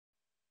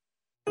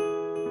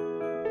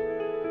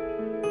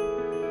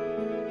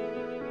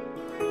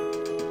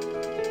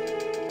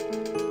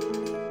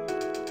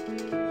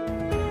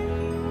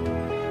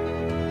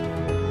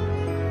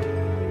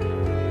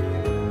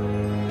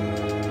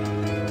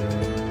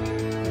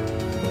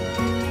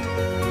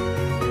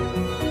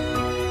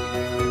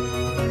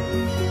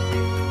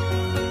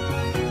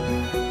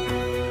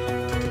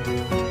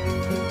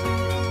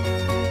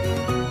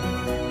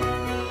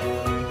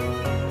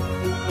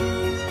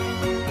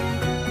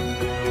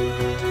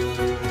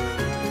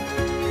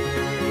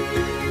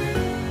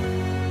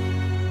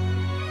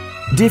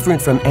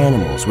Different from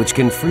animals which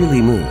can freely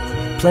move,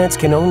 plants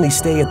can only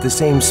stay at the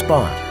same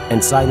spot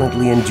and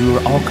silently endure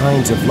all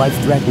kinds of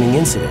life-threatening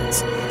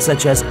incidents,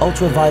 such as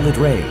ultraviolet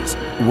rays,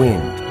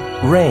 wind,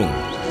 rain,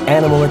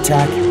 animal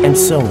attack, and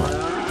so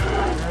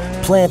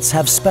on. Plants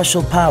have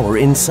special power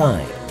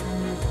inside.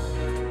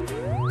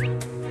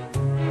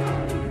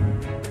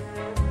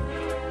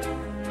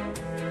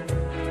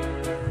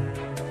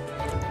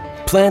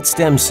 Plant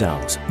stem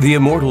cells, the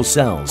immortal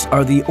cells,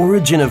 are the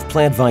origin of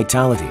plant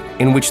vitality,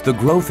 in which the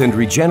growth and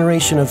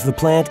regeneration of the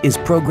plant is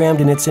programmed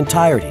in its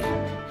entirety.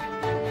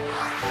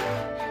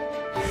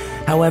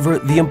 However,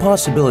 the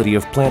impossibility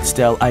of plant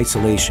cell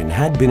isolation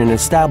had been an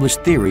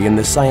established theory in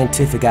the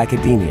scientific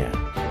academia.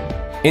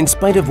 In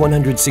spite of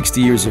 160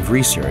 years of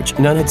research,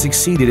 none had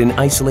succeeded in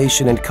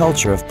isolation and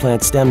culture of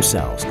plant stem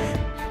cells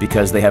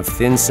because they have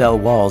thin cell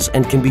walls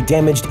and can be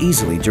damaged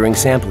easily during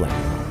sampling.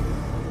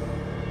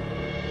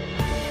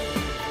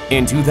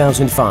 In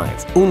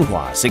 2005,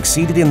 Unhwa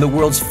succeeded in the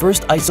world's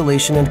first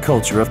isolation and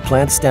culture of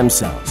plant stem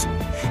cells.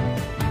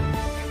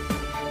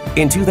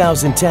 In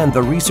 2010,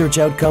 the research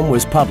outcome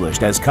was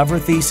published as cover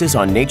thesis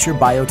on Nature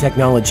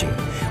Biotechnology,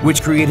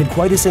 which created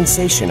quite a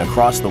sensation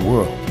across the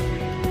world.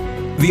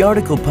 The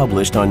article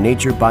published on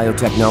Nature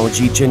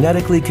Biotechnology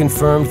genetically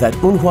confirmed that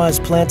Unhwa's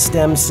plant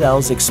stem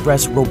cells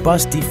express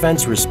robust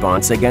defense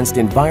response against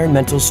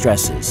environmental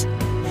stresses.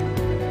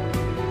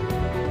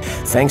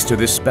 Thanks to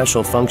this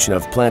special function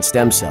of plant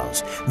stem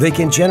cells, they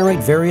can generate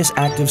various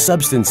active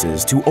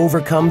substances to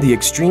overcome the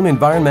extreme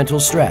environmental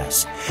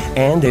stress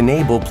and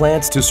enable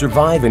plants to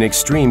survive in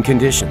extreme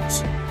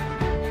conditions.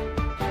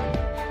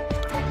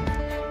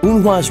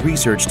 Unhwa's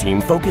research team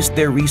focused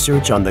their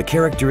research on the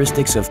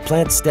characteristics of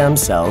plant stem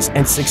cells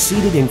and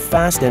succeeded in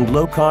fast and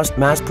low-cost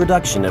mass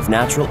production of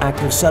natural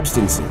active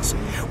substances,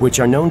 which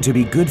are known to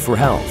be good for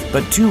health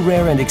but too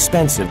rare and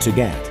expensive to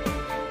get.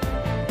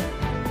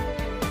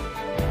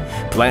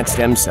 Plant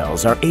stem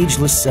cells are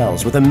ageless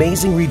cells with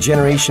amazing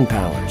regeneration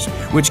powers,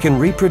 which can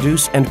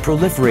reproduce and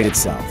proliferate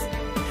itself.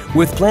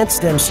 With plant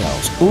stem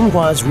cells,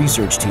 Unhwa's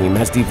research team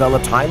has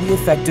developed highly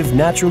effective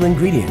natural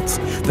ingredients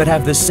that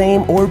have the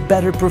same or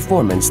better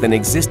performance than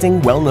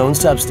existing well-known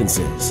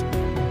substances.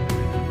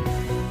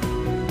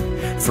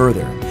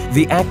 Further,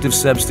 the active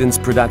substance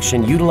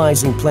production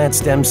utilizing plant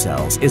stem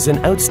cells is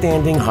an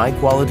outstanding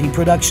high-quality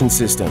production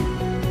system.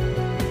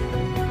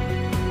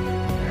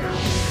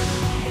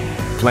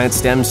 Plant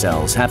stem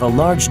cells have a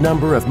large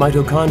number of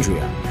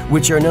mitochondria,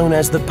 which are known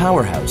as the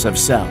powerhouse of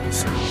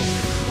cells.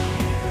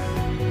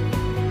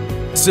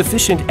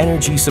 Sufficient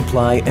energy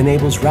supply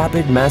enables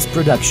rapid mass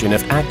production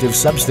of active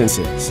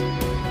substances.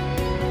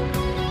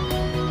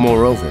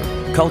 Moreover,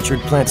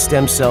 cultured plant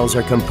stem cells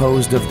are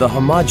composed of the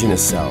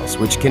homogeneous cells,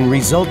 which can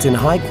result in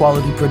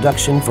high-quality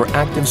production for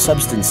active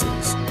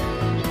substances.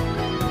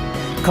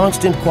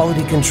 Constant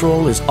quality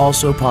control is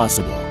also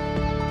possible.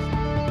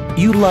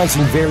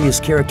 Utilizing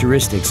various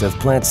characteristics of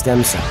plant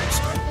stem cells,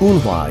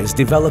 Unhwa is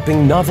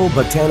developing novel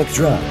botanic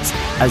drugs,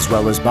 as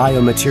well as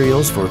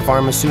biomaterials for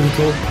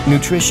pharmaceutical,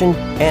 nutrition,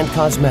 and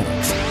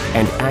cosmetics,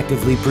 and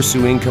actively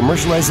pursuing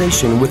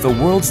commercialization with the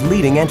world's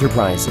leading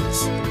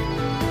enterprises.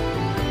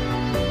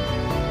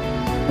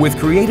 With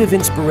creative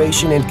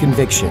inspiration and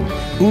conviction,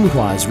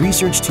 Unhwa's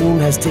research team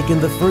has taken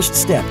the first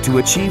step to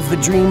achieve the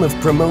dream of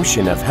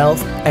promotion of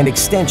health and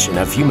extension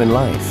of human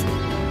life.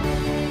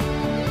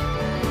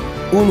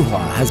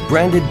 Unhwa has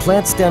branded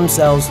plant stem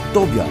cells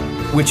Dobyeol,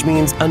 which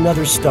means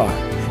another star,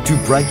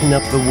 to brighten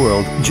up the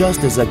world just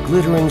as a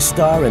glittering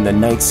star in the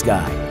night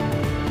sky.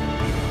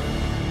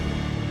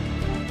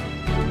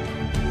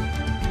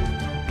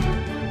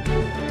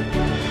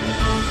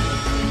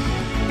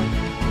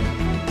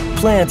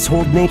 Plants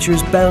hold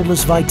nature's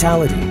boundless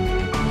vitality.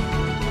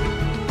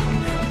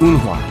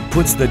 Unhwa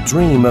puts the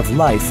dream of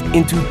life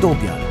into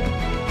Dobyeol.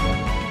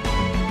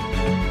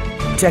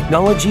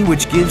 Technology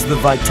which gives the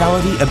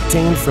vitality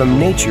obtained from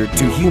nature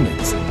to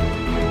humans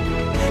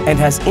and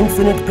has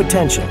infinite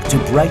potential to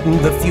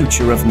brighten the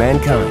future of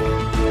mankind.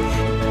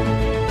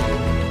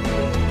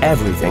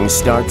 Everything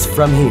starts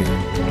from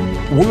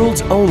here.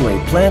 World's only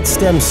plant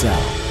stem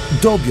cell,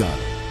 Dobyeol.